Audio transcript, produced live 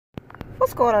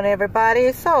What's going on,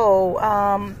 everybody? So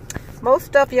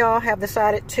most of y'all have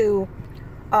decided to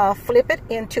flip it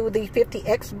into the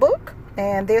 50X book,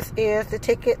 and this is the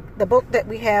ticket, the book that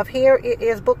we have here. It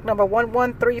is book number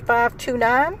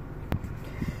 113529.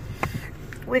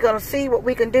 We're gonna see what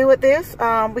we can do with this.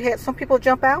 We had some people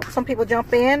jump out, some people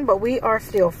jump in, but we are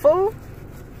still full.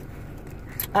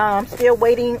 Still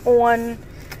waiting on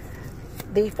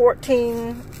the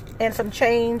 14 and some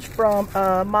change from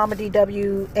Mama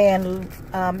DW and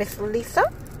Miss Lisa.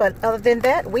 But other than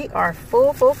that, we are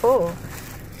full.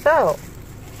 So,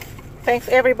 thanks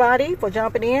everybody for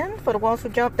jumping in. For the ones who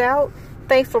jumped out,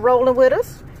 thanks for rolling with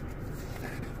us.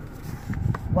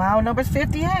 Wow, numbers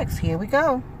 50X. Here we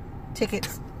go.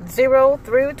 Tickets 0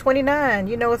 through 29.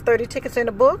 You know it's 30 tickets in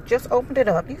the book. Just opened it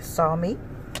up. You saw me.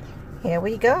 Here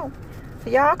we go.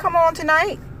 So y'all come on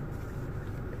tonight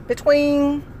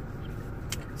between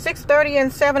 6:30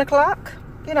 and 7 o'clock.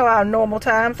 You know, our normal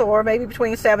times, or maybe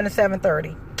between 7 and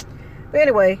 7:30. But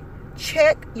anyway,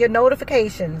 check your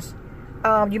notifications.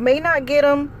 You may not get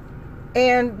them,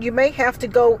 and you may have to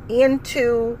go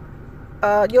into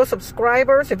your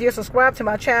subscribers. If you're subscribed to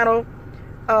my channel,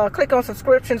 click on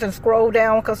subscriptions and scroll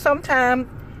down, because sometimes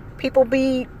people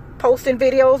be posting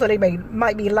videos, or they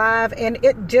might be live, and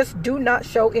it just do not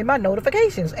show in my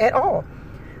notifications at all.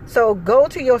 So go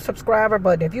to your subscriber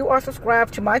button. If you are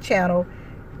subscribed to my channel,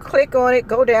 click on it,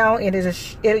 go down, and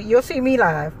you'll see me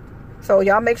live. So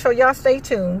y'all make sure y'all stay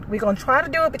tuned. We're going to try to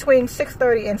do it between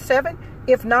 6:30 and 7.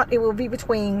 If not, it will be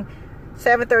between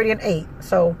 7:30 and 8.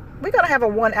 So we're going to have a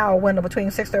 1 hour window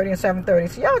between 6:30 and 7:30.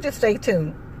 So y'all just stay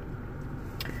tuned,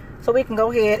 so we can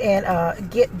go ahead and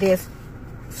get this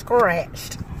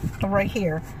scratched right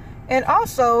here. And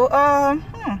also,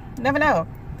 never know.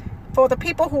 For the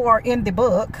people who are in the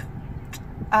book,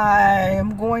 I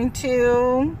might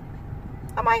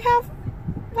have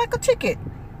like a ticket.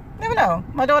 Never know.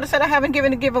 My daughter said I haven't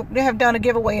done a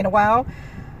giveaway in a while.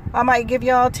 I might give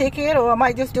y'all a ticket, or I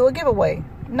might just do a giveaway.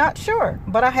 Not sure,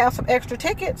 but I have some extra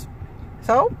tickets.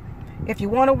 So if you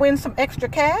want to win some extra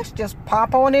cash, just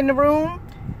pop on in the room.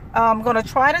 I'm going to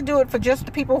try to do it for just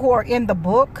the people who are in the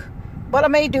book, but I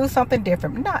may do something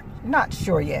different. Not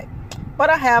sure yet. But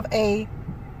I have a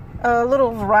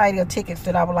little variety of tickets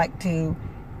that I would like to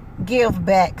give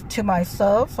back to my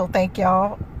subs. So thank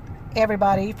y'all,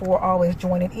 everybody, for always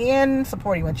joining in,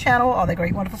 supporting my channel, all that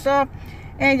great, wonderful stuff.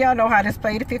 And y'all know how to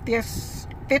play the 50X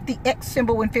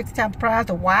symbol win 50 times the prize.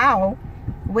 The wow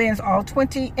wins all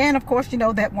 20. And of course, you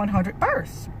know that 100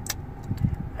 bursts.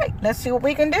 Right, let's see what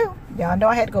we can do. Y'all know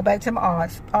I had to go back to my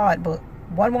odd book.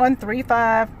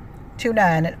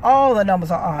 113529. And all the numbers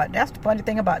are odd. That's the funny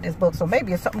thing about this book. So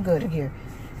maybe it's something good in here.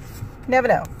 Never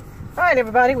know. All right,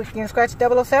 everybody, we can scratch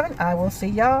 007. I will see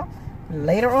y'all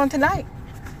later on tonight.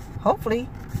 Hopefully,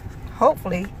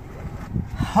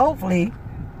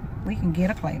 we can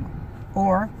get a claimer,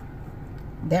 or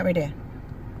that right there.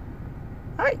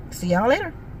 All right, see y'all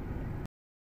later.